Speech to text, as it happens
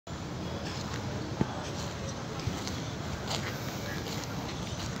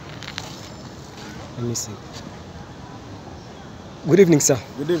Let me see. Good evening, sir.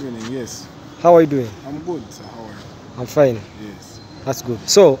 Good evening, yes. How are you doing? I'm good, sir. How are you? I'm fine. Yes. That's good.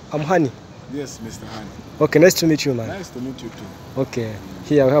 So, I'm Hani. Yes, Mr. Hani. Okay, nice to meet you, man. Nice to meet you too. Okay.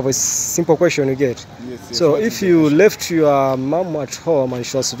 Here we have a simple question you get. Yes, yes. So, What if is the you question? left your mom at home and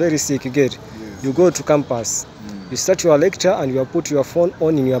she was very sick, you get, Yes. you go to campus. You start your lecture and you put your phone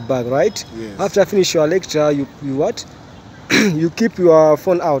on in your bag, right? Yes. After finish your lecture, you what? You keep your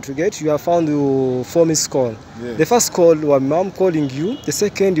phone out, you get? You have found your phone missed call. Yes. The first call, your mom calling you. The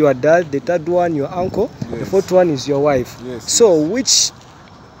second, your dad. The third one, your uncle. Yes. The fourth one is your wife. Yes. So which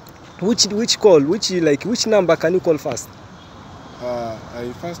call, which number can you call first?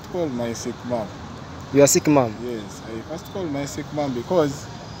 I first call my sick mom. Your sick mom. Yes, I first call my sick mom because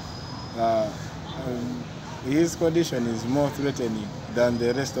his condition is more threatening than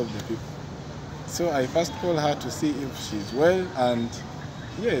the rest of the people. So I first call her to see if she's well, and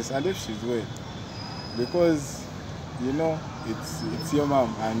yes, and if she's well, because you know it's your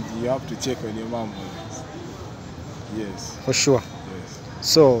mom and you have to check on your mom always. Yes. For sure. Yes.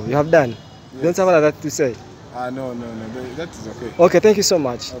 So you have done. Yes. You don't have another to say. No, that is okay. Okay, thank you so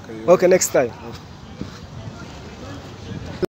much. Okay. Okay, next time. Okay.